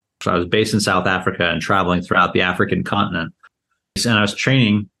So I was based in South Africa and traveling throughout the African continent. And I was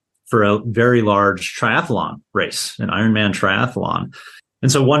training for a very large triathlon race, an Ironman triathlon.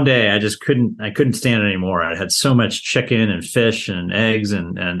 And so one day I couldn't stand it anymore. I had so much chicken and fish and eggs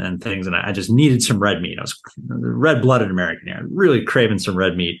and things. And I just needed some red meat. I was a red-blooded American here, really craving some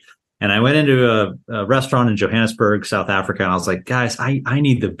red meat. And I went into a restaurant in Johannesburg, South Africa. And I was like, guys, I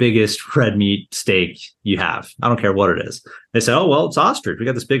need the biggest red meat steak you have. I don't care what it is. They said, oh, well, it's ostrich. We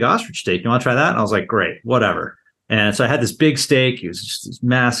got this big ostrich steak. You want to try that? And I was like, great, whatever. And so I had this big steak. It was just this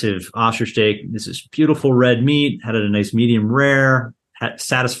massive ostrich steak. This is beautiful red meat, had it a nice medium rare, had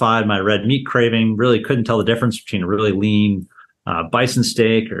satisfied my red meat craving, really couldn't tell the difference between a really lean bison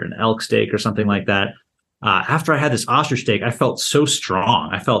steak or an elk steak or something like that. After I had this ostrich steak, I felt so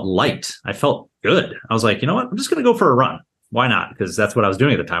strong. I felt light. I felt good. I was like, you know what? I'm just going to go for a run. Why not? Because that's what I was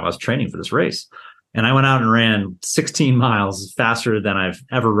doing at the time. I was training for this race. And I went out and ran 16 miles faster than I've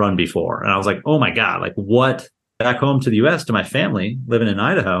ever run before. And I was like, oh my God, like what? Back home to the US to my family living in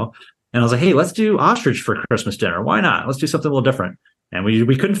Idaho. And I was like, hey, let's do ostrich for Christmas dinner. Why not? Let's do something a little different. And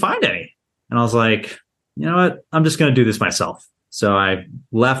we couldn't find any. And I was like, you know what? I'm just going to do this myself. So I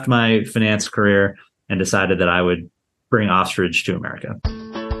left my finance career and decided that I would bring ostrich to America.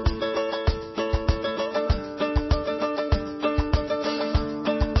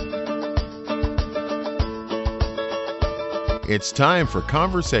 It's time for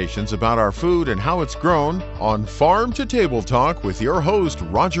conversations about our food and how it's grown on Farm to Table Talk with your host,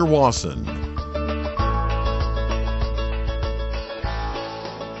 Roger Wasson.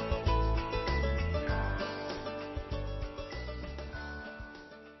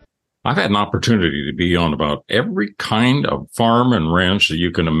 I've had an opportunity to be on about every kind of farm and ranch that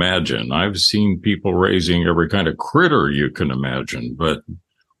you can imagine. I've seen people raising every kind of critter you can imagine, but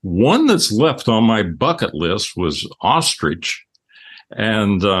one that's left on my bucket list was ostrich.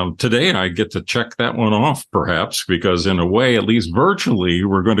 And today I get to check that one off, perhaps, because in a way, at least virtually,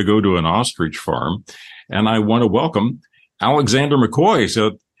 we're going to go to an ostrich farm. And I want to welcome Alexander McCoy.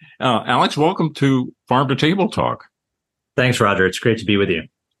 So, Alex, welcome to Farm to Table Talk. Thanks, Roger. It's great to be with you.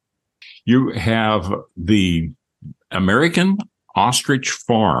 You have the American Ostrich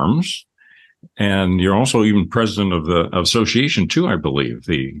Farms, and you're also even president of the association, too, I believe,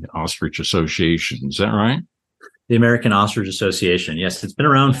 the Ostrich Association. Is that right? The American Ostrich Association. Yes, it's been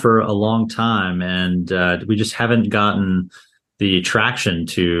around for a long time, and we just haven't gotten the traction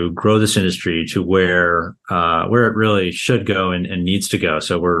to grow this industry to where it really should go and needs to go.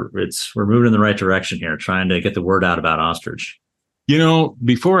 So we're moving in the right direction here, trying to get the word out about ostrich. You know,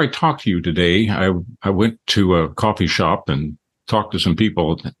 before I talked to you today, I went to a coffee shop and talked to some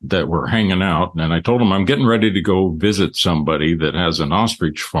people that were hanging out, and I told them I'm getting ready to go visit somebody that has an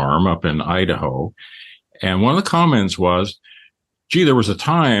ostrich farm up in Idaho. And one of the comments was, gee, there was a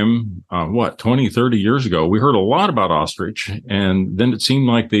time, 20, 30 years ago, we heard a lot about ostrich, and then it seemed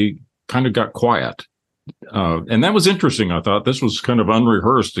like they kind of got quiet. And that was interesting. I thought this was kind of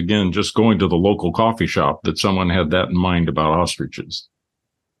unrehearsed, again, just going to the local coffee shop, that someone had that in mind about ostriches.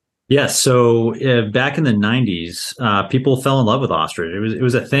 Yes. So back in the 90s, people fell in love with ostrich. It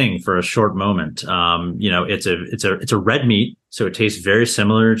was a thing for a short moment. It's a red meat, so it tastes very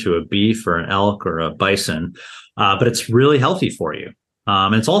similar to a beef or an elk or a bison, but it's really healthy for you.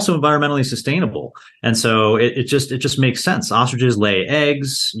 And it's also environmentally sustainable. And so it just makes sense. Ostriches lay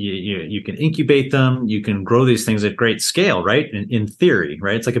eggs. You can incubate them. You can grow these things at great scale, right? In theory,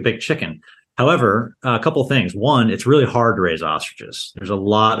 right? It's like a big chicken. However, a couple of things. One, it's really hard to raise ostriches. There's a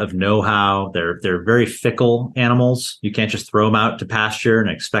lot of know-how. They're very fickle animals. You can't just throw them out to pasture and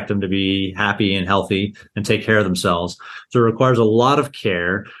expect them to be happy and healthy and take care of themselves. So it requires a lot of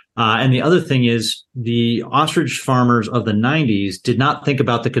care. And the other thing is the ostrich farmers of the 90s did not think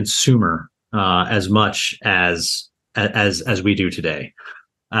about the consumer as much as we do today.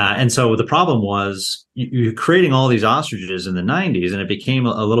 And so the problem was you're creating all these ostriches in the 90s, and it became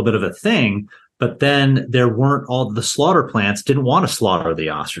a little bit of a thing. But then there weren't all the slaughter plants didn't want to slaughter the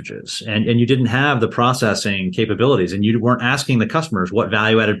ostriches, and you didn't have the processing capabilities, and you weren't asking the customers what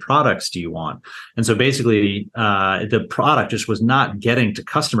value added products do you want. And so basically, the product just was not getting to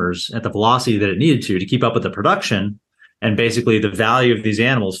customers at the velocity that it needed to keep up with the production. And basically, the value of these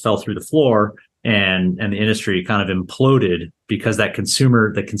animals fell through the floor. And the industry kind of imploded because the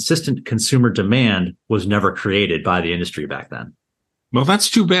consistent consumer demand was never created by the industry back then. Well, that's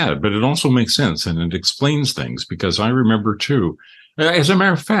too bad, but it also makes sense and it explains things, because I remember too, as a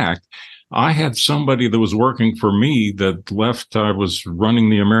matter of fact, I had somebody that was working for me that left. I was running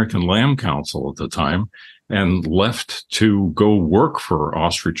the American Lamb Council at the time and left to go work for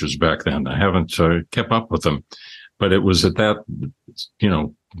ostriches back then. I haven't kept up with them. But it was at that,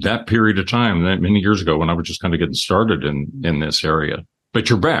 that period of time, that many years ago when I was just kind of getting started in this area. But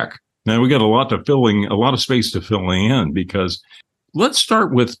you're back. Now we got a lot of space to fill in, because let's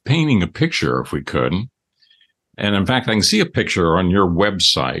start with painting a picture if we could. And in fact, I can see a picture on your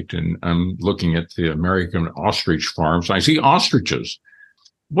website, and I'm looking at the American Ostrich Farm. So I see ostriches.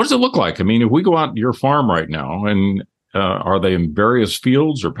 What does it look like? I mean, if we go out to your farm right now, and are they in various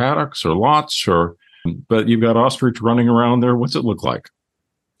fields or paddocks or lots, but you've got ostrich running around there. What's it look like?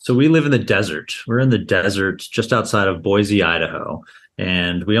 So we live in the desert. We're in the desert just outside of Boise, Idaho,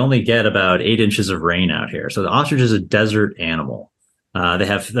 and we only get about 8 inches of rain out here. So the ostrich is a desert animal. They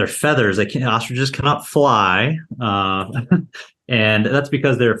have their feathers. Ostriches cannot fly, and that's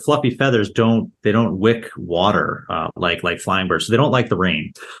because their fluffy feathers don't wick water like flying birds. So they don't like the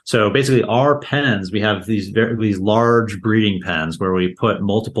rain. So basically, our pens, we have these large breeding pens where we put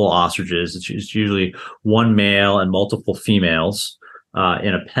multiple ostriches. It's usually one male and multiple females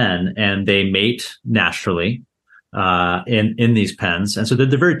in a pen, and they mate naturally in these pens. And so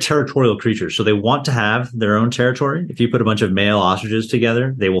they're very territorial creatures. So they want to have their own territory. If you put a bunch of male ostriches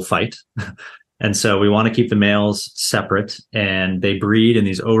together, they will fight. And so we want to keep the males separate, and they breed in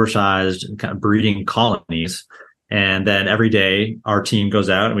these oversized kind of breeding colonies. And then every day our team goes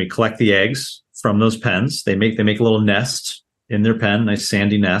out and we collect the eggs from those pens. They make a little nest in their pen, nice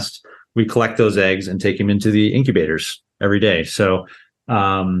sandy nest. We collect those eggs and take them into the incubators every day. So,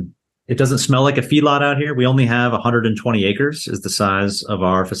 it doesn't smell like a feedlot out here. We only have 120 acres is the size of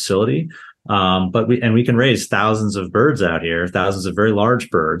our facility. But we can raise thousands of birds out here, thousands of very large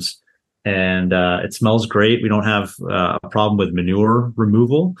birds. And it smells great. We don't have a problem with manure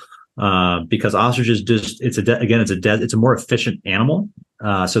removal because ostriches it's a more efficient animal.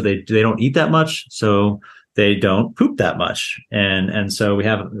 So they don't eat that much. So they don't poop that much. And so we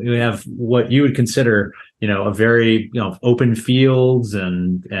have what you would consider, a very, open fields,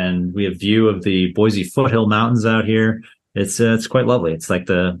 and we have view of the Boise foothill mountains out here. It's quite lovely. It's like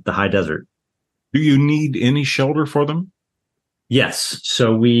the high desert. Do you need any shelter for them? Yes.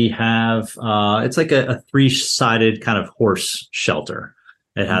 So we have, it's like a 3-sided kind of horse shelter.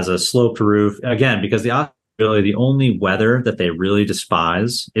 It has a sloped roof, again, because the only weather that they really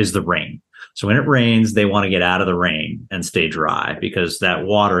despise is the rain. So when it rains, they want to get out of the rain and stay dry, because that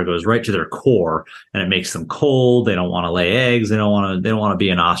water goes right to their core and it makes them cold. They don't want to lay eggs. They don't want to be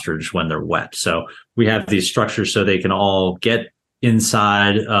an ostrich when they're wet. So we have these structures so they can all get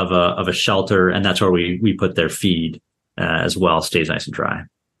inside of a shelter, and that's where we put their feed as well. Stays nice and dry.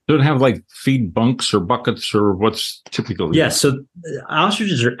 Do it have like feed bunks or buckets, or what's typically? Yes. So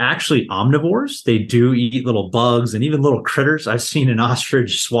ostriches are actually omnivores. They do eat little bugs and even little critters. I've seen an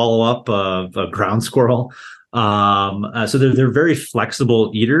ostrich swallow up a ground squirrel. So they're very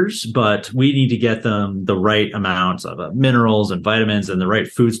flexible eaters, but we need to get them the right amounts of minerals and vitamins and the right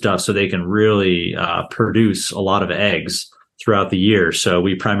food stuff so they can really produce a lot of eggs throughout the year. So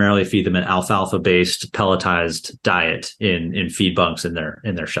we primarily feed them an alfalfa-based pelletized diet in feed bunks in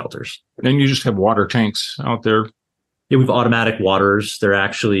their shelters. And you just have water tanks out there? Yeah, we have automatic waters. They're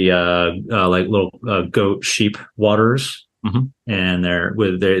actually like little goat sheep waters, and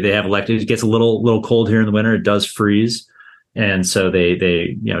they have electric. It gets a little cold here in the winter. It does freeze, and so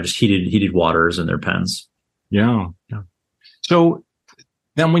they just heated waters in their pens. Yeah. So.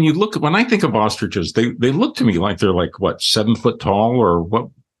 Now, when I think of ostriches, they look to me like they're like, what, 7 foot tall, or what?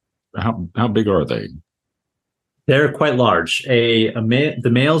 How big are they? They're quite large. The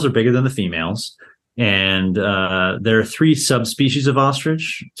males are bigger than the females, and there are 3 subspecies of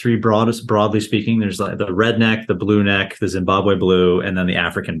ostrich. 3 broadly speaking. There's like the redneck, the blue neck, the Zimbabwe blue, and then the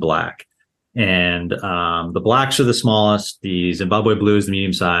African black. And the blacks are the smallest, the Zimbabwe blue is the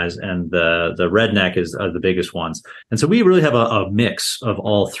medium size, and the redneck are the biggest ones. And so we really have a mix of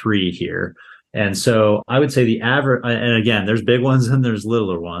all 3 here. And so I would say the average, and again, there's big ones and there's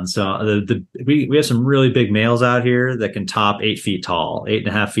littler ones. So we have some really big males out here that can top 8 feet tall,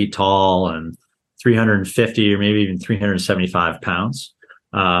 8.5 feet tall, and 350 or maybe even 375 pounds.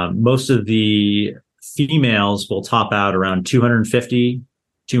 Most of the females will top out around 270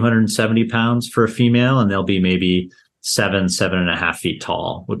 pounds for a female, and they'll be maybe 7.5 feet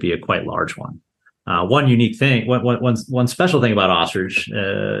tall, would be a quite large one. One unique thing, one special thing about ostrich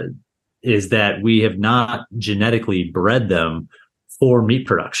is that we have not genetically bred them for meat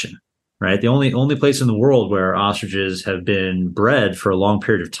production, right? The only place in the world where ostriches have been bred for a long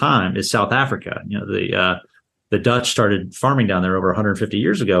period of time is South Africa. The Dutch started farming down there over 150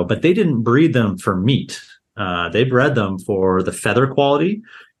 years ago, but they didn't breed them for meat. They bred them for the feather quality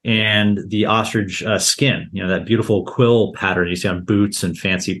and the ostrich skin, that beautiful quill pattern you see on boots and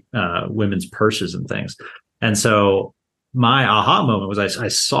fancy women's purses and things. And so my aha moment was I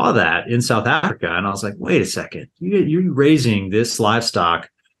saw that in South Africa, and I was like, wait a second, you're raising this livestock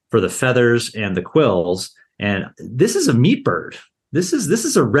for the feathers and the quills, and this is a meat bird. This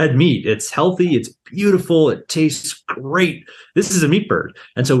is a red meat. It's healthy. It's beautiful. It tastes great. This is a meat bird.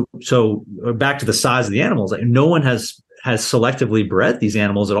 And so back to the size of the animals, like no one has selectively bred these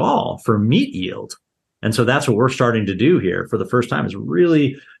animals at all for meat yield. And so that's what we're starting to do here for the first time, is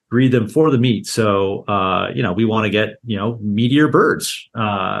really breed them for the meat. So, we want to get, meatier birds.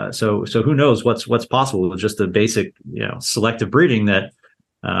 So who knows what's possible with just the basic, selective breeding that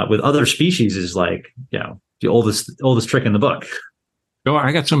with other species is like, the oldest trick in the book. Oh,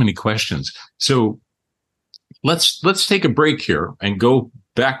 I got so many questions. So let's take a break here and go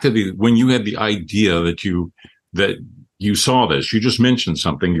back to when you had the idea that you saw this. You just mentioned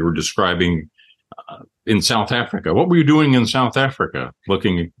something you were describing in South Africa. What were you doing in South Africa,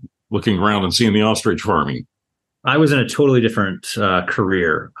 looking around and seeing the ostrich farming? I was in a totally different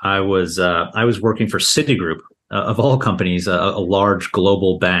career. I was working for Citigroup, of all companies, a large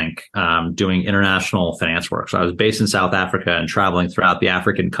global bank, doing international finance work. So I was based in South Africa and traveling throughout the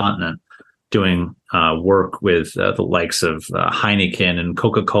African continent, doing work with the likes of Heineken and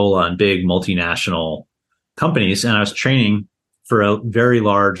Coca-Cola and big multinational companies. And I was training for a very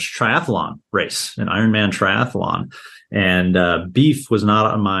large triathlon race, an Ironman triathlon. And beef was not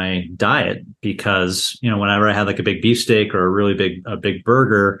on my diet because, whenever I had like a big beefsteak or a big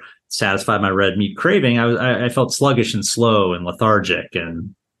burger, satisfied my red meat craving, I felt sluggish and slow and lethargic.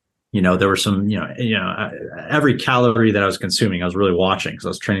 And, there were some, every calorie that I was consuming, I was really watching because I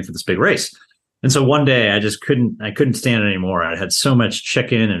was training for this big race. And so one day I couldn't stand it anymore. I had so much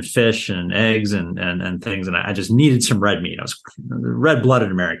chicken and fish and eggs and things. And I just needed some red meat. I was red blooded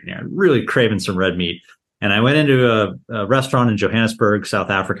American here, really craving some red meat. And I went into a restaurant in Johannesburg,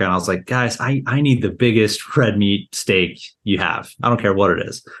 South Africa, and I was like, guys, I need the biggest red meat steak you have. I don't care what it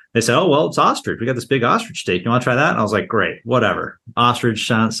is. They said, oh, well, it's ostrich. We got this big ostrich steak. You want to try that? And I was like, great, whatever. Ostrich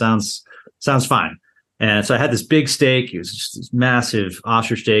sounds fine. And so I had this big steak. It was just this massive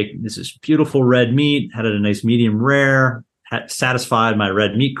ostrich steak. This is beautiful red meat, had it a nice medium rare, had satisfied my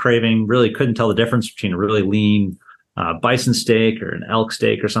red meat craving, really couldn't tell the difference between a really lean bison steak or an elk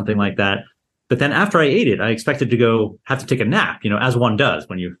steak or something like that. But then after I ate it, I expected to have to take a nap, as one does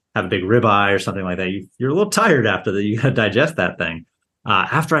when you have a big ribeye or something like that. You're a little tired after that. You got to digest that thing.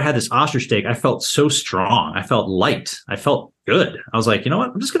 After I had this ostrich steak, I felt so strong. I felt light. I felt good. I was like, you know what?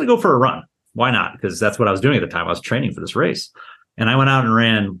 I'm just going to go for a run. Why not? Because that's what I was doing at the time. I was training for this race. And I went out and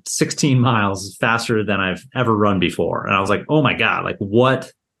ran 16 miles faster than I've ever run before. And I was like, oh my God, like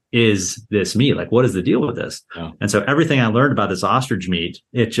what is this meat? Like, what is the deal with this? Yeah. And so everything I learned about this ostrich meat,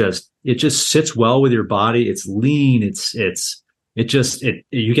 it just sits well with your body. It's lean.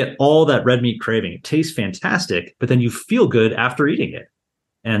 You get all that red meat craving. It tastes fantastic, but then you feel good after eating it.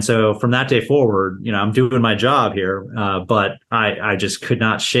 And so from that day forward, I'm doing my job here, but I just could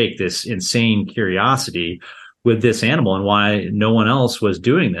not shake this insane curiosity with this animal and why no one else was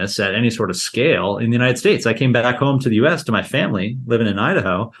doing this at any sort of scale in the United States. I came back home to the US to my family living in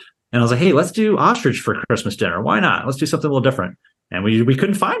Idaho, and I was like, hey, let's do ostrich for Christmas dinner. Why not? Let's do something a little different. And we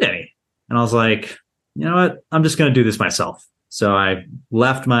couldn't find any. And I was like, you know what? I'm just going to do this myself. So I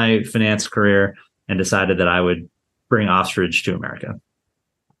left my finance career and decided that I would bring ostrich to America.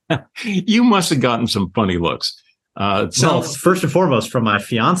 You must have gotten some funny looks. Well, first and foremost, from my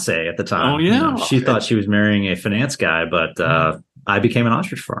fiance at the time. Oh, yeah. She thought she was marrying a finance guy, but I became an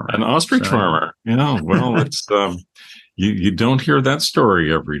ostrich farmer. An ostrich farmer. Yeah. Well, it's you don't hear that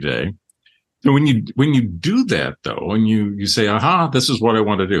story every day. So when you do that though, and you say, aha, this is what I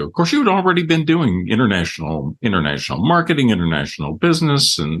want to do. Of course, you had already been doing international marketing, international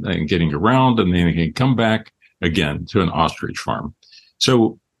business, and getting around, and then you can come back again to an ostrich farm.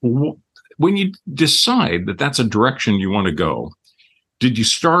 So when you decide that that's a direction you want to go, did you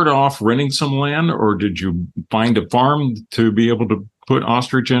start off renting some land, or did you find a farm to be able to put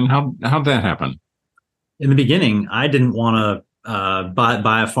ostrich in? How'd that happen? In the beginning, I didn't want to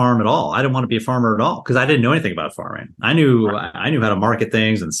buy a farm at all. I didn't want to be a farmer at all because I didn't know anything about farming. I knew how to market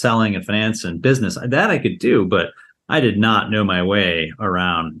things and selling and finance and business. That I could do, but I did not know my way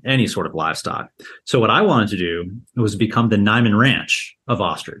around any sort of livestock. So what I wanted to do was become the Nyman Ranch of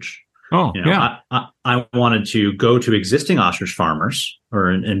ostrich. Oh, yeah. I wanted to go to existing ostrich farmers, or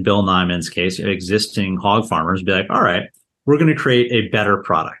in Bill Nyman's case, existing hog farmers, be like, all right, we're going to create a better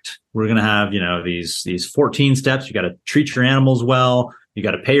product. We're going to have, these 14 steps. You got to treat your animals well. You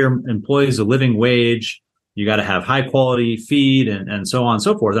got to pay your employees a living wage. You got to have high quality feed and so on and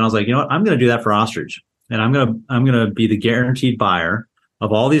so forth. And I was like, you know what? I'm going to do that for ostrich. And I'm going to be the guaranteed buyer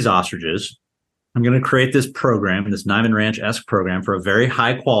of all these ostriches. I'm going to create this program, this Niman Ranch-esque program for a very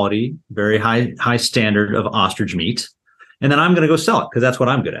high quality, very high standard of ostrich meat. And then I'm going to go sell it because that's what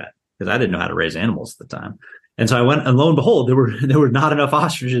I'm good at, because I didn't know how to raise animals at the time. And so I went, and lo and behold, there were not enough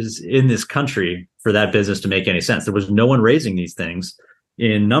ostriches in this country for that business to make any sense. There was no one raising these things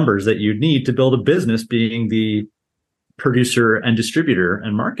in numbers that you'd need to build a business, being the producer and distributor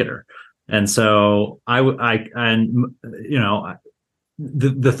and marketer. And so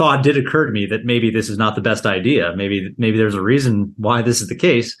the thought did occur to me that maybe this is not the best idea. Maybe there's a reason why this is the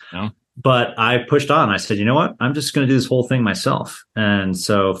case. Yeah. But I pushed on. I said, you know what? I'm just going to do this whole thing myself. And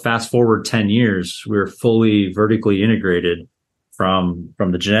so fast forward 10 years, we're fully vertically integrated from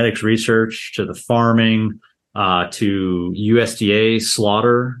the genetics research to the farming to USDA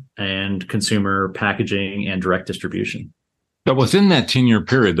slaughter and consumer packaging and direct distribution. But within that 10-year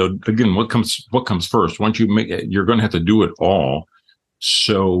period, though, again, what comes first? Once you make it, you're going to have to do it all.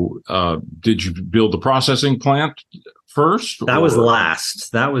 So, did you build the processing plant first? That was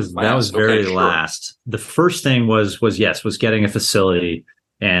last. That was very last. The first thing was getting a facility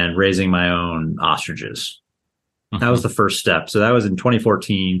and raising my own ostriches. Mm-hmm. That was the first step. So that was in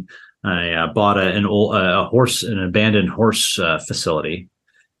 2014. I bought an abandoned horse facility,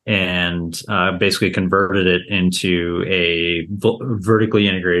 and basically converted it into a vertically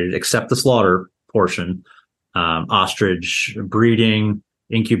integrated, except the slaughter portion, ostrich breeding,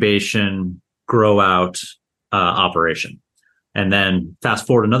 incubation, grow out operation. And then fast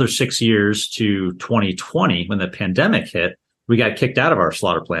forward another 6 years to 2020, when the pandemic hit, we got kicked out of our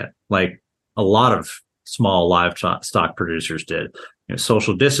slaughter plant, like a lot of small livestock producers did.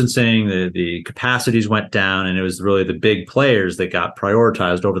 Social distancing, the capacities went down, and it was really the big players that got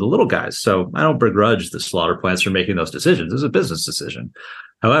prioritized over the little guys. So I don't begrudge the slaughter plants for making those decisions. It was a business decision.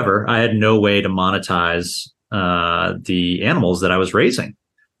 However, I had no way to monetize the animals that I was raising.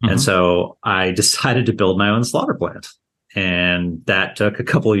 Mm-hmm. And so I decided to build my own slaughter plant. And that took a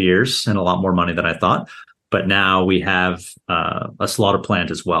couple of years and a lot more money than I thought. But now we have a slaughter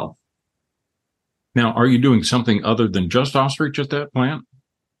plant as well. Now, are you doing something other than just ostrich at that plant?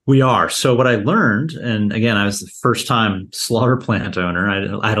 We are. So what I learned, and again, I was the first time slaughter plant owner.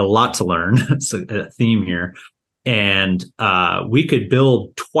 I had a lot to learn. It's a theme here. And we could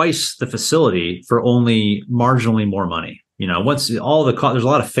build twice the facility for only marginally more money. Once there's a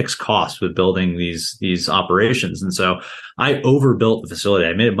lot of fixed costs with building these operations. And so I overbuilt the facility.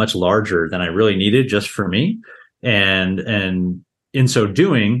 I made it much larger than I really needed just for me. And in so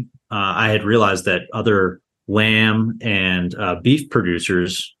doing, I had realized that other lamb and beef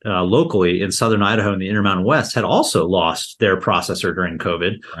producers locally in southern Idaho and the Intermountain West had also lost their processor during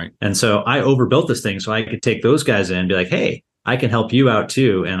COVID. Right. And so I overbuilt this thing so I could take those guys in and be like, hey, I can help you out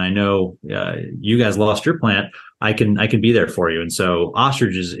too. And I know you guys lost your plant. I can be there for you. And so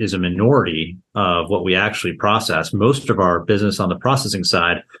ostrich is a minority of what we actually process. Most of our business on the processing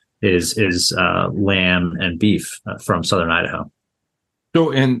side is lamb and beef from southern Idaho.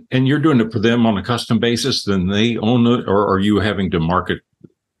 So, and you're doing it for them on a custom basis, then they own it, or are you having to market?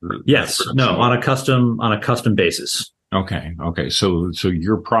 Yes, no, on a custom basis. Okay. So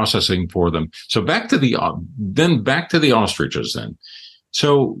you're processing for them. So back to the ostriches then.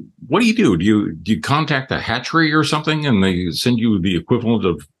 So what do you do? Do you contact a hatchery or something, and they send you the equivalent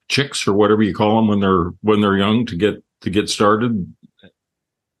of chicks or whatever you call them when they're young to get started?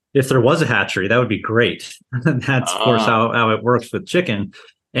 If there was a hatchery, that would be great. That's, of course, how it works with chicken.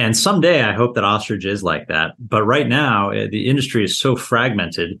 And someday I hope that ostrich is like that. But right now, the industry is so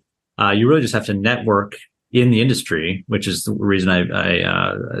fragmented. You really just have to network in the industry, which is the reason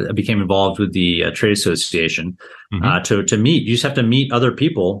I became involved with the trade association. Mm-hmm. To meet. You just have to meet other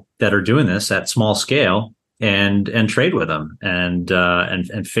people that are doing this at small scale and trade with them and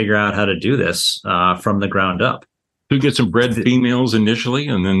figure out how to do this from the ground up. You get some bred females initially,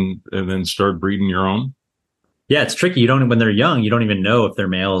 and then start breeding your own. Yeah, it's tricky. When they're young, you don't even know if they're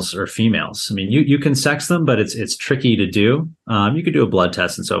males or females. I mean, you can sex them, but it's tricky to do. You could do a blood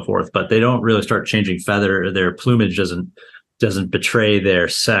test and so forth, but they don't really start changing feather. Their plumage doesn't betray their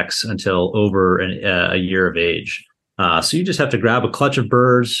sex until over a year of age. So you just have to grab a clutch of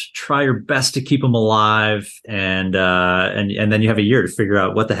birds, try your best to keep them alive, and then you have a year to figure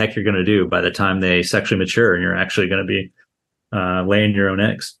out what the heck you're going to do by the time they sexually mature and you're actually going to be laying your own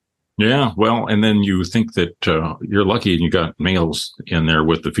eggs. Yeah, well, and then you think that you're lucky and you got males in there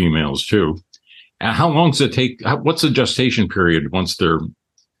with the females too. How long does it take? What's the gestation period once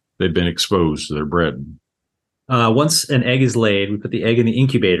they've been exposed, they're bred? Once an egg is laid, we put the egg in the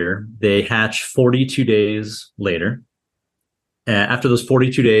incubator. They hatch 42 days later. After those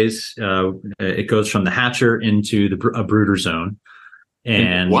 42 days, it goes from the hatcher into a brooder zone.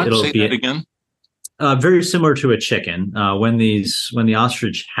 And it'll be that again. Very similar to a chicken. When the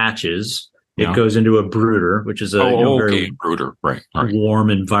ostrich hatches, it Yeah. goes into a brooder, which is a Okay, very brooder. Right. Right. warm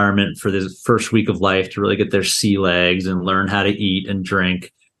environment for the first week of life to really get their sea legs and learn how to eat and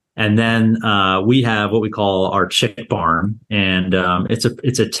drink. And then we have what we call our chick barn, and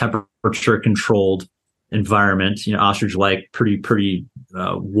it's a temperature controlled environment. Ostrich like pretty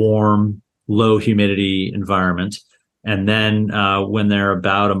warm, low humidity environment. And then when they're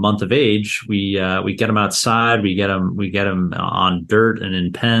about a month of age, we get them outside. We get them on dirt and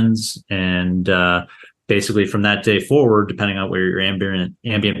in pens, and basically from that day forward, depending on where your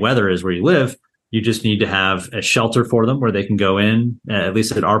ambient weather is where you live, you just need to have a shelter for them where they can go in. At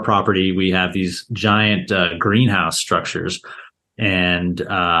least at our property, we have these giant greenhouse structures, and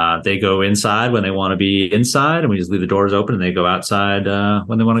they go inside when they want to be inside, and we just leave the doors open, and they go outside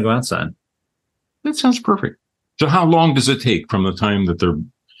when they want to go outside. That sounds perfect. So how long does it take from the time that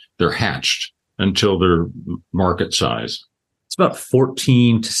they're hatched until they're market size? It's about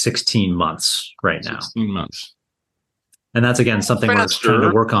 14 to 16 months right now. 16 months. And that's, again, something we're trying to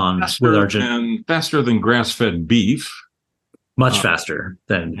work on with our faster than grass-fed beef. Much faster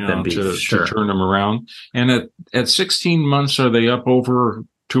than beef, to turn them around. And at 16 months, are they up over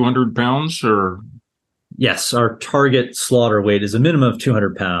 200 pounds or? Yes, our target slaughter weight is a minimum of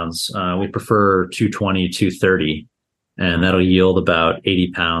 200 pounds. We prefer 220, 230, and that'll yield about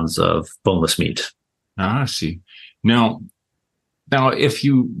 80 pounds of boneless meat. I see. Now, if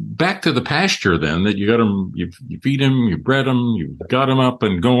you back to the pasture, then that you got them, you feed them, you bred them, you got them up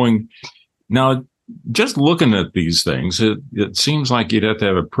and going. Now, just looking at these things, it seems like you'd have to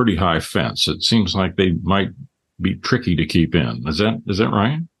have a pretty high fence. It seems like they might be tricky to keep in. Is that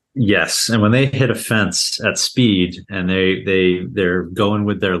right? Yes, and when they hit a fence at speed and they're going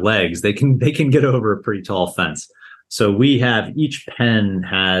with their legs, they can get over a pretty tall fence. So we have each pen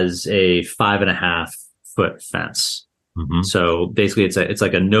has a 5.5 foot fence. Mm-hmm. So basically, it's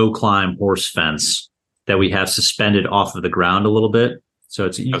like a no climb horse fence that we have suspended off of the ground a little bit. So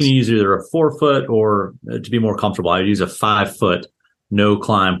you can use either a 4 foot or, to be more comfortable, I would use a 5 foot no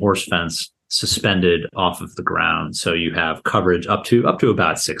climb horse fence suspended off of the ground. So you have coverage up to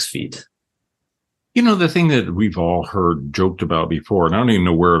about 6 feet. The thing that we've all joked about before, and I don't even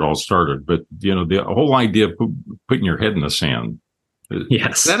know where it all started, but the whole idea of putting your head in the sand.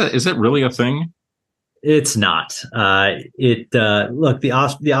 Yes. Is that really a thing? It's not. Look, the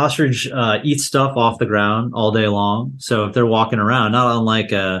ostrich eats stuff off the ground all day long. So if they're walking around, not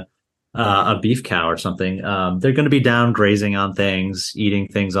unlike a beef cow or something, they're going to be down grazing on things, eating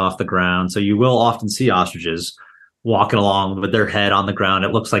things off the ground. So you will often see ostriches walking along with their head on the ground.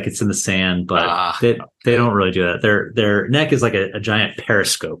 It looks like it's in the sand, but they don't really do that. Their neck is like a giant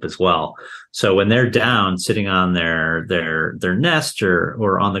periscope as well. So when they're down, sitting on their nest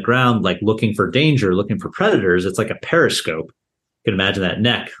or on the ground, like looking for danger, looking for predators, it's like a periscope. You can imagine that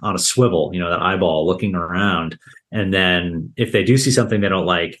neck on a swivel, that eyeball looking around. And then if they do see something they don't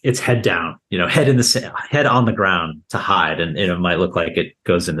like, it's head down, head on the ground to hide. And it might look like it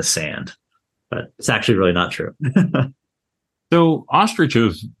goes in the sand, but it's actually really not true. So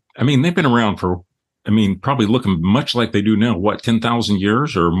ostriches, they've been around for, probably looking much like they do now. What, 10,000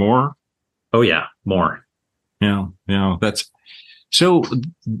 years or more? Oh yeah, more. Yeah. That's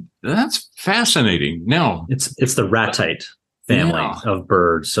fascinating. Now it's the ratite family of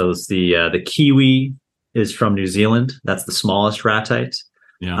birds. So it's the kiwi is from New Zealand. That's the smallest ratite.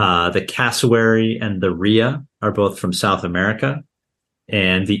 Yeah. The cassowary and the rhea are both from South America.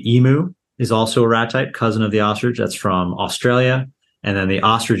 And the emu is also a ratite, cousin of the ostrich. That's from Australia. And then the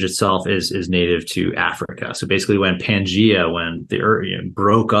ostrich itself is native to Africa. So basically when the earth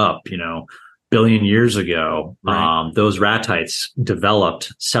broke up, billion years ago, right. Those ratites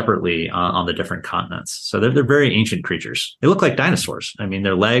developed separately on the different continents. So they're very ancient creatures. They look like dinosaurs.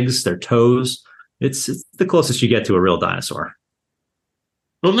 Their legs, their toes, it's the closest you get to a real dinosaur.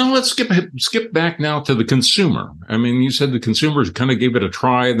 Well, now let's skip back now to the consumer. You said the consumers kind of gave it a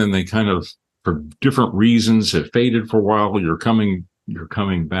try, and then they kind of, for different reasons, have faded for a while. You're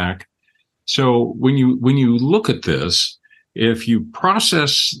coming back. So when you look at this, if you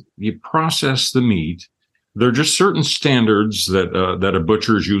process the meat, there are just certain standards that a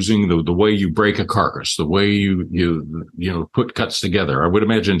butcher is using, the way you break a carcass, the way you put cuts together. I would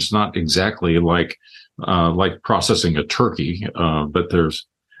imagine it's not exactly like processing a turkey, but there's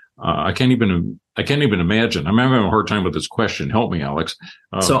I can't even imagine. I'm having a hard time with this question. Help me, Alex.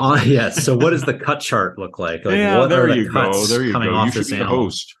 So what does the cut chart look like? What there are the cuts go. There you coming go. Off you should be the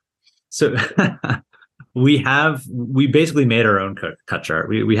host. So we basically made our own cut chart.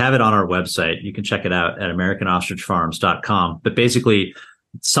 We have it on our website. You can check it out at AmericanOstrichFarms.com. But basically,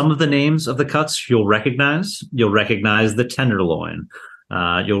 Some of the names of the cuts you'll recognize. You'll recognize the tenderloin.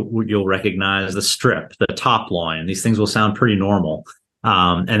 You'll recognize the strip, the top loin. These things will sound pretty normal.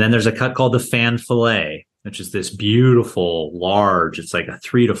 And then there's a cut called the fan fillet, which is this beautiful, large. It's like a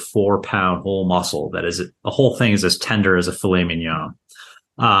 3 to 4 pound whole muscle that is the whole thing is as tender as a filet mignon.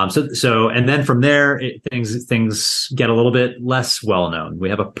 And then from there, things get a little bit less well known. We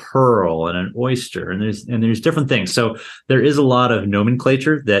have a pearl and an oyster, and there's different things. So there is a lot of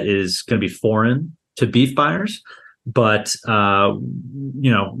nomenclature that is going to be foreign to beef buyers, but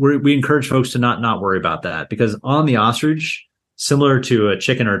we encourage folks to not worry about that, because on the ostrich, similar to a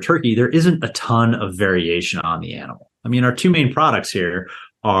chicken or a turkey, there isn't a ton of variation on the animal. I mean, our two main products here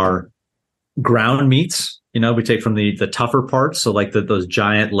are ground meats. We take from the tougher parts. So like those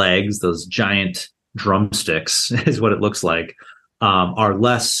giant legs, those giant drumsticks is what it looks like, are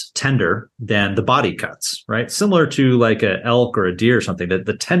less tender than the body cuts, right? Similar to like a elk or a deer or something, that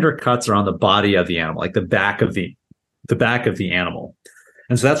the tender cuts are on the body of the animal, like the back of the animal.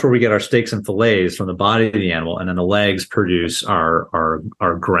 And so that's where we get our steaks and fillets, from the body of the animal. And then the legs produce our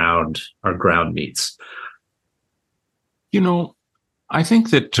ground meats. I think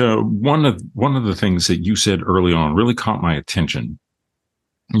that one of the things that you said early on really caught my attention.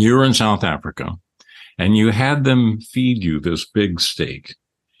 You were in South Africa, and you had them feed you this big steak,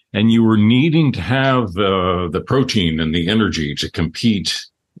 and you were needing to have the protein and the energy to compete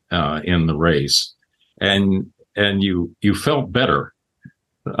in the race, and you felt better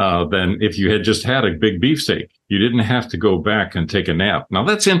than if you had just had a big beefsteak. You didn't have to go back and take a nap. Now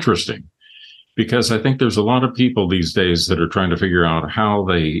that's interesting, because I think there's a lot of people these days that are trying to figure out how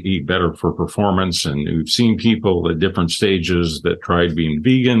they eat better for performance. And we've seen people at different stages that tried being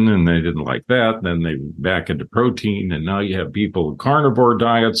vegan and they didn't like that. Then they back into protein. And now you have people with carnivore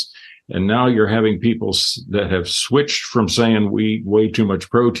diets. And now you're having people that have switched from saying we eat way too much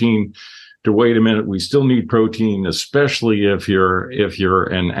protein to, wait a minute, we still need protein, especially if you're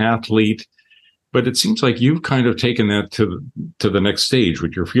an athlete. But it seems like you've kind of taken that to the next stage,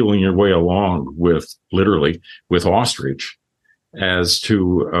 which you're feeling your way along with, literally, with Ostrich, as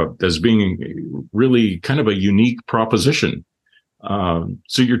being really kind of a unique proposition.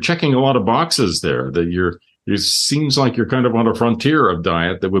 So you're checking a lot of boxes there. It seems like you're kind of on a frontier of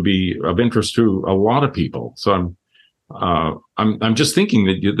diet that would be of interest to a lot of people. So I'm just thinking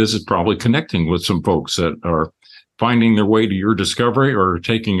that this is probably connecting with some folks that are finding their way to your discovery, or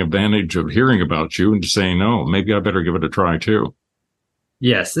taking advantage of hearing about you and saying, "Oh, maybe I better give it a try too."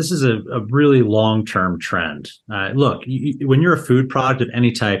 Yes, this is a really long-term trend. Look, when you're a food product of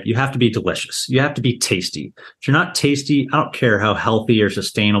any type, you have to be delicious. You have to be tasty. If you're not tasty, I don't care how healthy or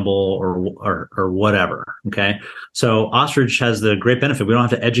sustainable or whatever. Okay, so Ostrich has the great benefit. We don't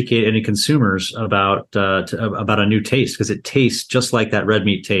have to educate any consumers about a new taste, because it tastes just like that red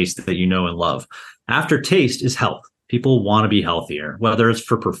meat taste that you know and love. After taste is health. People want to be healthier, whether it's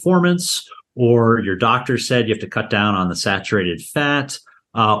for performance, or your doctor said you have to cut down on the saturated fat,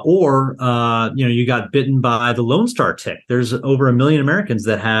 or you got bitten by the Lone Star tick. There's over 1 million Americans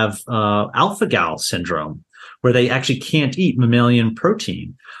that have alpha-gal syndrome, where they actually can't eat mammalian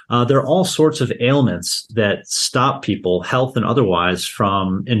protein. There are all sorts of ailments that stop people, health and otherwise,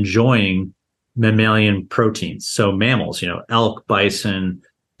 from enjoying mammalian proteins. So mammals, elk, bison,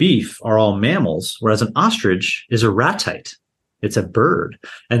 beef are all mammals, whereas an ostrich is a ratite. It's a bird.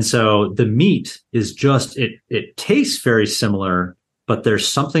 And so the meat is just, it tastes very similar, but there's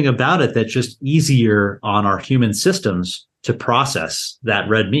something about it that's just easier on our human systems to process that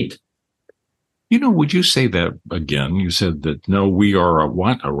red meat. Would you say that again? You said that, no, we are a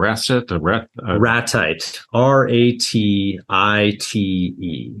what? A ratite? Ratite.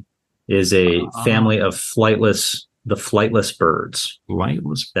 Ratite is a family of the flightless birds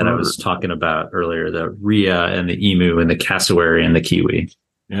that I was talking about earlier, the rhea and the emu and the cassowary and the kiwi.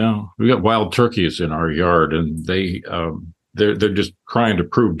 Yeah, we got wild turkeys in our yard, and they're just trying to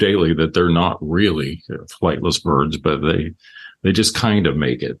prove daily that they're not really flightless birds, but they just kind of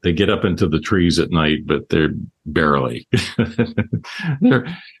make it. They get up into the trees at night, but they're barely.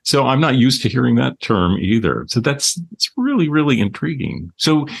 So I'm not used to hearing that term either. So it's really, really intriguing.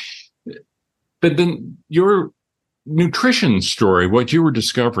 So, but then your nutrition story, what you were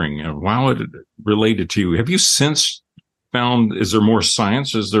discovering, how it related to you, have you since found, is there more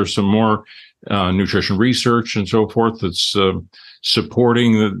science? Is there some more nutrition research and so forth that's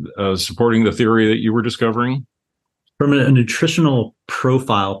supporting the theory that you were discovering? From a nutritional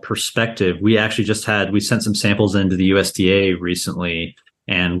profile perspective, we actually we sent some samples into the USDA recently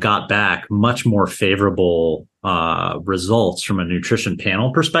and got back much more favorable results from a nutrition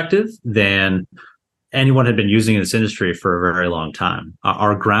panel perspective than anyone had been using in this industry for a very long time.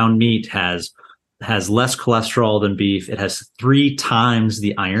 Our ground meat has less cholesterol than beef. It has 3 times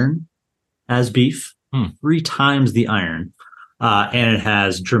the iron as beef, 3 times the iron, and it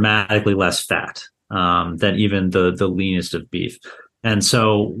has dramatically less fat than even the leanest of beef. And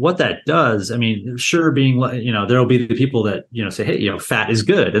so what that does, I mean, sure, there'll be the people that, say, hey, fat is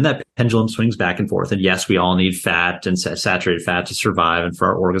good. And that pendulum swings back and forth. And yes, we all need fat and saturated fat to survive and for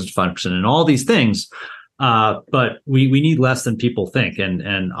our organs to function and all these things. But we need less than people think.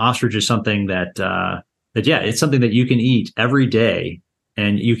 And ostrich is something it's something that you can eat every day.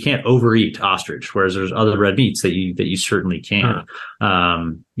 And you can't overeat ostrich, whereas there's other red meats that you certainly can.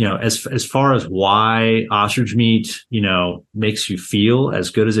 As far as why ostrich meat, makes you feel as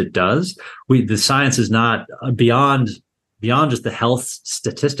good as it does, the science is not beyond just the health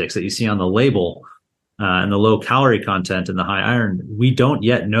statistics that you see on the label and the low calorie content and the high iron. We don't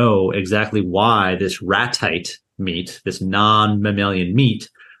yet know exactly why this ratite meat, this non-mammalian meat,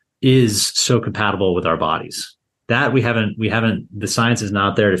 is so compatible with our bodies. That we haven't, the science is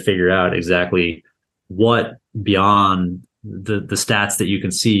not there to figure out exactly what beyond the stats that you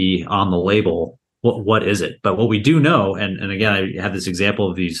can see on the label, what is it? But what we do know, and again, I have this example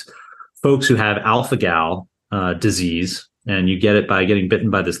of these folks who have alpha-gal disease, and you get it by getting bitten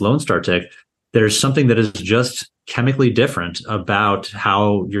by this Lone Star tick. There's something that is just chemically different about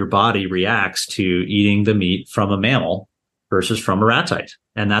how your body reacts to eating the meat from a mammal versus from a ratite.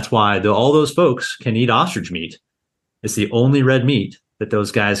 And that's why all those folks can eat ostrich meat. It's the only red meat that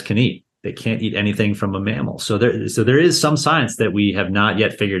those guys can eat. They can't eat anything from a mammal. So there is some science that we have not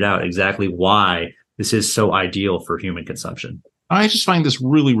yet figured out exactly why this is so ideal for human consumption. I just find this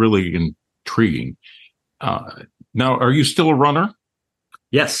really, really intriguing. Now, are you still a runner?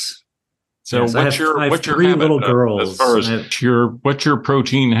 Yes. So yes, what's your 3 habit, little girls. As far as what's your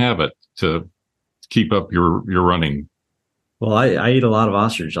protein habit to keep up your running? Well, I eat a lot of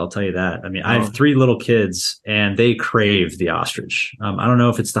ostrich. I'll tell you that. I mean, I have 3 little kids and they crave the ostrich. I don't know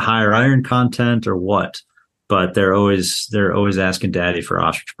if it's the higher iron content or what, but they're always asking daddy for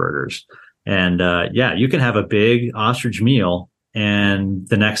ostrich burgers. And, you can have a big ostrich meal and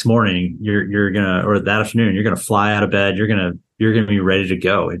the next morning or that afternoon, you're going to fly out of bed. You're going to be ready to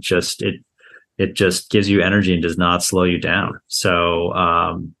go. It just gives you energy and does not slow you down. So,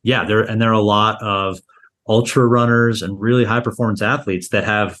 there are a lot of ultra runners and really high performance athletes that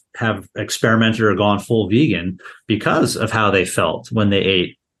have experimented or gone full vegan because of how they felt when they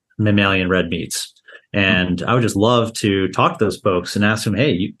ate mammalian red meats. And I would just love to talk to those folks and ask them,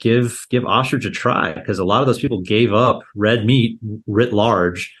 hey, you give ostrich a try, because a lot of those people gave up red meat writ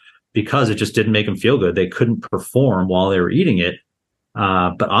large because it just didn't make them feel good. They couldn't perform while they were eating it.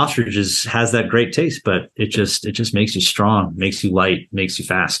 But ostrich has that great taste, but it just makes you strong, makes you light, makes you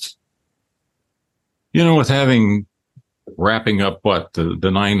fast. With wrapping up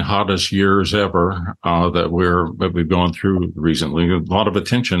the 9 hottest years ever that we've gone through recently, a lot of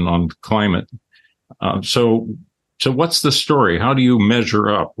attention on climate. So what's the story? How do you measure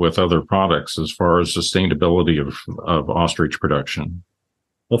up with other products as far as sustainability of ostrich production?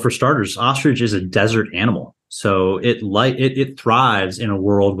 Well, for starters, ostrich is a desert animal. So it thrives in a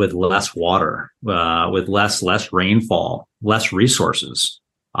world with less water, with less rainfall, less resources.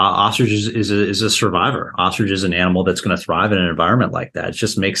 Ostrich is a survivor. Ostrich is an animal that's going to thrive in an environment like that. It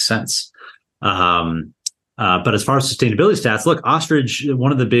just makes sense. But as far as sustainability stats, look, ostrich,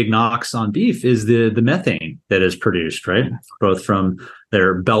 one of the big knocks on beef is the methane that is produced, right? Both from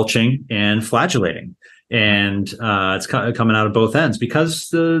their belching and flagellating. And it's coming out of both ends because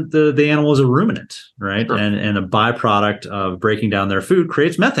the animal is a ruminant, right? Sure. And a byproduct of breaking down their food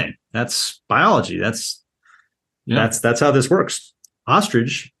creates methane. That's biology. That's how this works.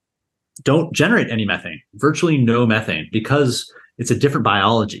 Ostrich don't generate any methane, virtually no methane, because it's a different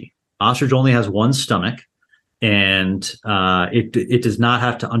biology. Ostrich only has one stomach, and it does not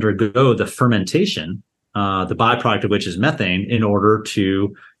have to undergo the fermentation, the byproduct of which is methane, in order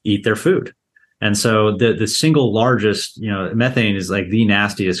to eat their food. And so the single largest, methane is like the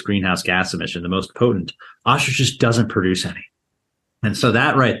nastiest greenhouse gas emission, the most potent. Ostrich just doesn't produce any. And so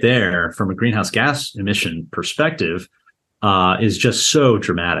that right there, from a greenhouse gas emission perspective, is just so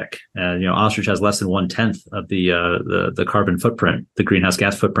dramatic. Ostrich has less than 1/10 of the carbon footprint, the greenhouse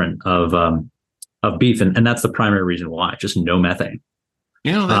gas footprint of beef, and that's the primary reason why. Just no methane.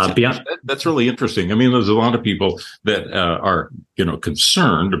 That's really interesting. I mean, there's a lot of people that are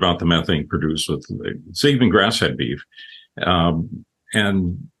concerned about the methane produced with, say, even grass-fed beef, and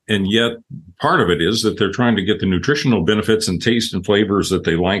yet part of it is that they're trying to get the nutritional benefits and taste and flavors that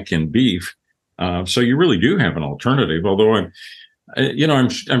they like in beef. So you really do have an alternative. Although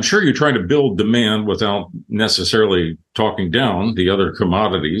I'm sure you try to build demand without necessarily talking down the other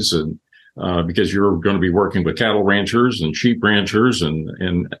commodities, and because you're going to be working with cattle ranchers and sheep ranchers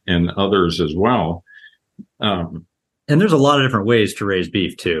and others as well. And there's a lot of different ways to raise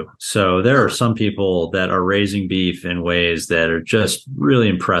beef too. So there are some people that are raising beef in ways that are just really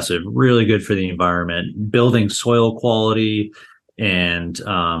impressive, really good for the environment, building soil quality, and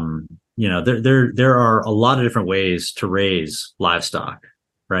there are a lot of different ways to raise livestock,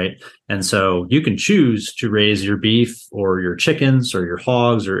 right? And so you can choose to raise your beef or your chickens or your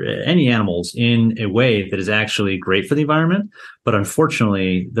hogs or any animals in a way that is actually great for the environment. But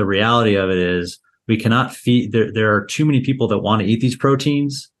unfortunately, the reality of it is we cannot feed, there are too many people that want to eat these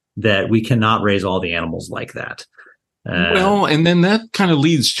proteins that we cannot raise all the animals like that. Well, and then that kind of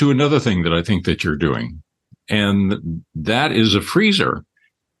leads to another thing that I think that you're doing, and that is a freezer.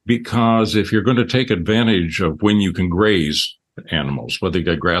 Because if you're going to take advantage of when you can graze animals, whether you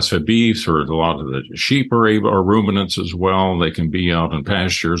got grass-fed beef or a lot of the sheep are ruminants as well, they can be out in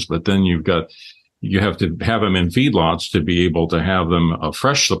pastures, but then you have to have them in feedlots to be able to have them a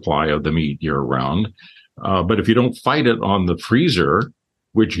fresh supply of the meat year round. But if you don't fight it on the freezer,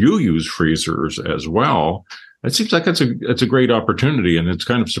 which you use freezers as well, it seems like it's a great opportunity, and it's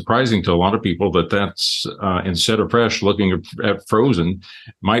kind of surprising to a lot of people that's instead of fresh, looking at frozen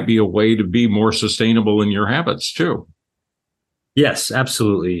might be a way to be more sustainable in your habits too. Yes,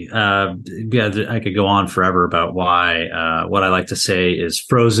 absolutely. I could go on forever about why. What I like to say is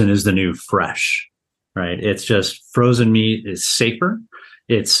frozen is the new fresh, right? It's just frozen meat is safer.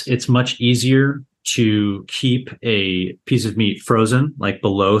 It's much easier to keep a piece of meat frozen, like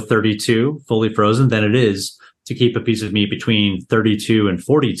below 32, fully frozen, than it is to keep a piece of meat between 32 and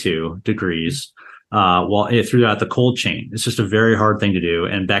 42 degrees throughout the cold chain. It's just a very hard thing to do.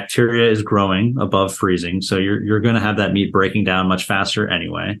 And bacteria is growing above freezing. So you're going to have that meat breaking down much faster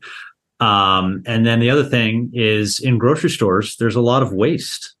anyway. And then the other thing is in grocery stores, there's a lot of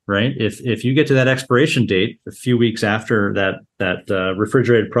waste, right? If you get to that expiration date a few weeks after that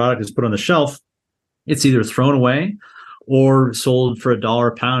refrigerated product is put on the shelf, it's either thrown away or sold for $1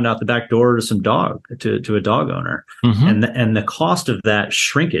 a pound out the back door to some dog, to a dog owner. Mm-hmm. And the cost of that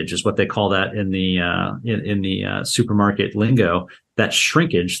shrinkage is what they call that in the supermarket lingo. That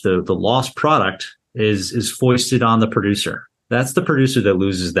shrinkage, the lost product is foisted on the producer. That's the producer that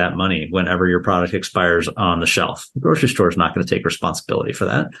loses that money whenever your product expires on the shelf. The grocery store is not going to take responsibility for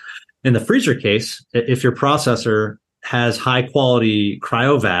that. In the freezer case, if your processor has high quality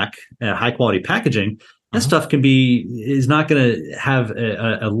cryovac, high quality packaging, that stuff is not going to have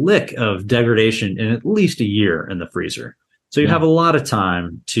a lick of degradation in at least a year in the freezer. So you have a lot of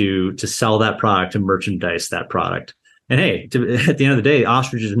time to sell that product and merchandise that product. And hey, at the end of the day,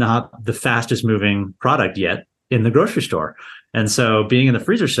 Ostrich is not the fastest moving product yet in the grocery store. And so being in the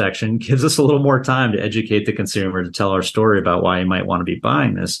freezer section gives us a little more time to educate the consumer, to tell our story about why you might want to be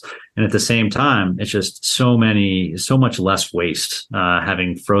buying this. And at the same time, it's just so much less waste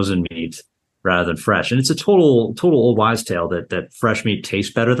having frozen meat rather than fresh. And it's a total old wives' tale that fresh meat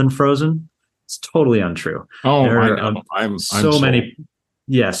tastes better than frozen. It's totally untrue. Oh, I'm so many.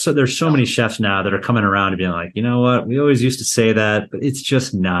 Yeah, so there's so many chefs now that are coming around and being like, you know what, we always used to say that, but it's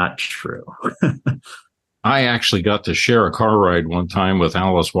just not true. I actually got to share a car ride one time with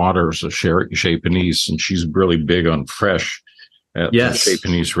Alice Waters of Chez Panisse, and she's really big on fresh at the Chez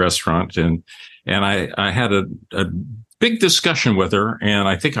Panisse restaurant. And I had a big discussion with her, and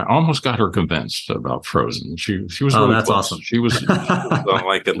I think I almost got her convinced about frozen. She was really that's close. Awesome. She was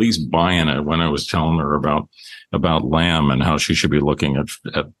like at least buying it when I was telling her about lamb and how she should be looking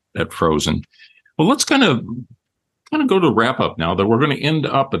at frozen. Well, let's kind of go to wrap up now that we're going to end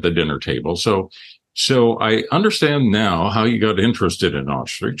up at the dinner table. So I understand now how you got interested in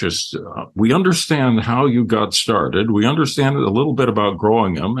ostrich. We understand how you got started. We understand a little bit about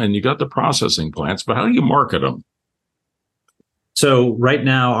growing them, and you got the processing plants, but how do you market them? So right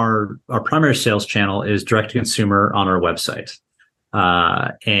now, our primary sales channel is direct to consumer on our website.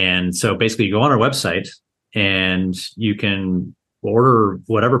 And so basically you go on our website and you can order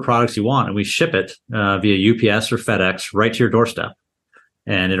whatever products you want, and we ship it via UPS or FedEx right to your doorstep.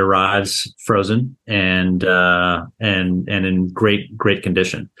 And it arrives frozen and in great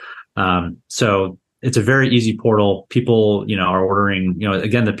condition. So it's a very easy portal. People, are ordering,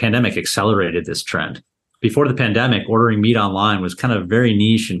 again, the pandemic accelerated this trend. Before the pandemic, ordering meat online was kind of very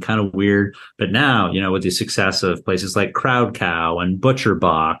niche and kind of weird. But now, with the success of places like Crowd Cow and Butcher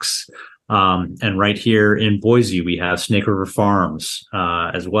Box, and right here in Boise, we have Snake River Farms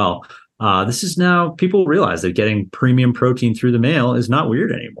as well. This is now, people realize that getting premium protein through the mail is not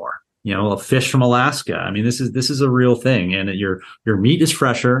weird anymore. a fish from Alaska. I mean, this is a real thing, and your meat is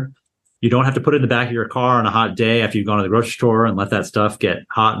fresher. You don't have to put it in the back of your car on a hot day after you've gone to the grocery store and let that stuff get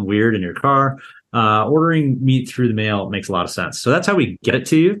hot and weird in your car. Ordering meat through the mail makes a lot of sense. So that's how we get it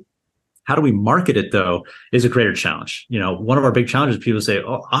to you. How do we market it, though, is a greater challenge. One of our big challenges, people say,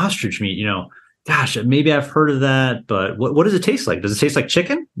 oh, ostrich meat, gosh, maybe I've heard of that, but what does it taste like? Does it taste like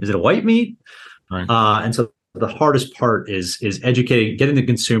chicken? Is it a white meat? Right. And so the hardest part is educating, getting the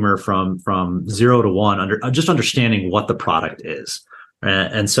consumer from 0 to 1, just understanding what the product is.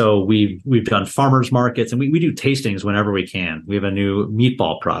 And so we've done farmers markets, and we do tastings whenever we can. We have a new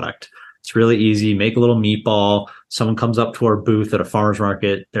meatball product. It's really easy. Make a little meatball. Someone comes up to our booth at a farmer's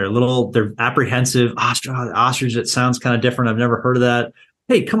market. They're apprehensive. Ostrich, it sounds kind of different. I've never heard of that.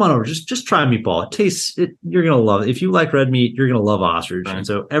 Hey, come on over. Just try a meatball. It tastes it. You're going to love it. If you like red meat, you're going to love ostrich. Right. And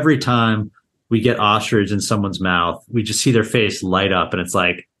so every time we get ostrich in someone's mouth, we just see their face light up, and it's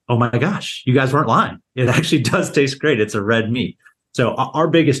like, oh my gosh, you guys weren't lying. It actually does taste great. It's a red meat. So our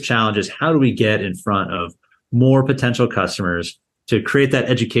biggest challenge is, how do we get in front of more potential customers to create that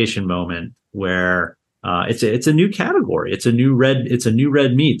education moment where it's a new category. It's a new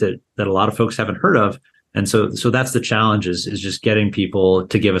red meat that a lot of folks haven't heard of. And so that's the challenge, is just getting people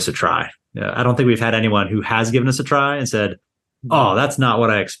to give us a try. I don't think we've had anyone who has given us a try and said, oh, that's not what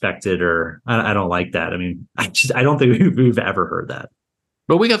I expected, or I don't like that. I mean, I don't think we've ever heard that.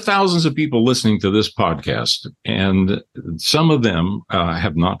 But we got thousands of people listening to this podcast, and some of them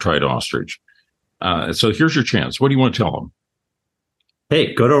have not tried ostrich. So here's your chance. What do you want to tell them?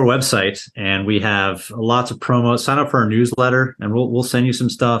 Hey, go to our website, and we have lots of promos. Sign up for our newsletter, and we'll send you some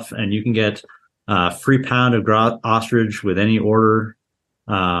stuff, and you can get a free pound of ostrich with any order.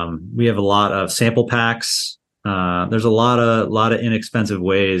 We have a lot of sample packs. There's a lot of inexpensive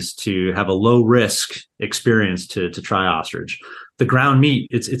ways to have a low risk experience to try ostrich. The ground meat,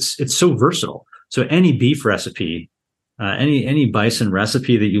 it's so versatile. So any beef recipe, any bison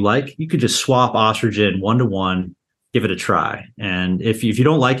recipe that you like, you could just swap ostrich in 1-to-1, give it a try. And if you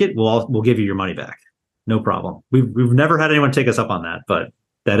don't like it, we'll give you your money back. No problem. We've never had anyone take us up on that, but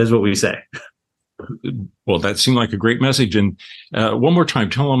that is what we say. Well, that seemed like a great message. And one more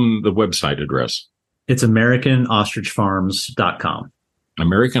time, tell them the website address. It's AmericanOstrichFarms.com.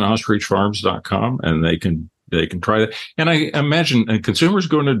 AmericanOstrichFarms.com, and they can try that. And I imagine consumers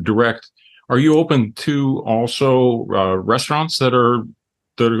going to direct. Are you open to also restaurants that are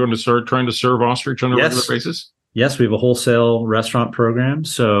going to start trying to serve ostrich on a regular basis? Yes, we have a wholesale restaurant program.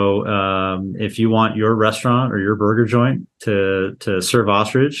 So if you want your restaurant or your burger joint to serve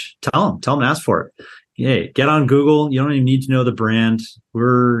ostrich, tell them to ask for it. Hey, get on Google. You don't even need to know the brand.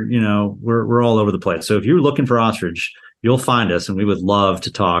 We're all over the place. So if you're looking for ostrich, you'll find us, and we would love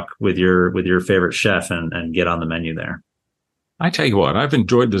to talk with your favorite chef and get on the menu there. I tell you what, I've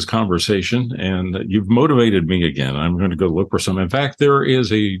enjoyed this conversation, and you've motivated me again. I'm going to go look for some. In fact, there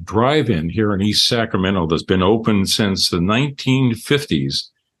is a drive-in here in East Sacramento that's been open since the 1950s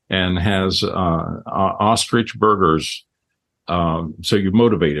and has ostrich burgers. So you've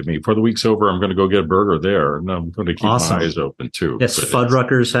motivated me. For the week's over, I'm going to go get a burger there, and I'm going to keep my eyes open too. Yes,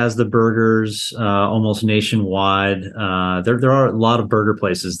 Fuddruckers has the burgers almost nationwide. There are a lot of burger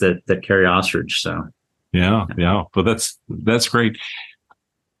places that carry ostrich. So yeah. Well, that's great.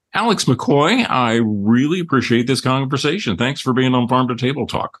 Alex McCoy, I really appreciate this conversation. Thanks for being on Farm to Table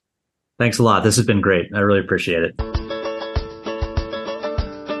Talk. Thanks a lot. This has been great. I really appreciate it.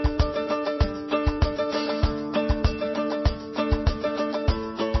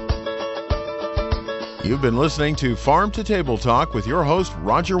 You've been listening to Farm to Table Talk with your host,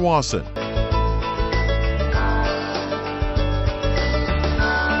 Roger Wasson.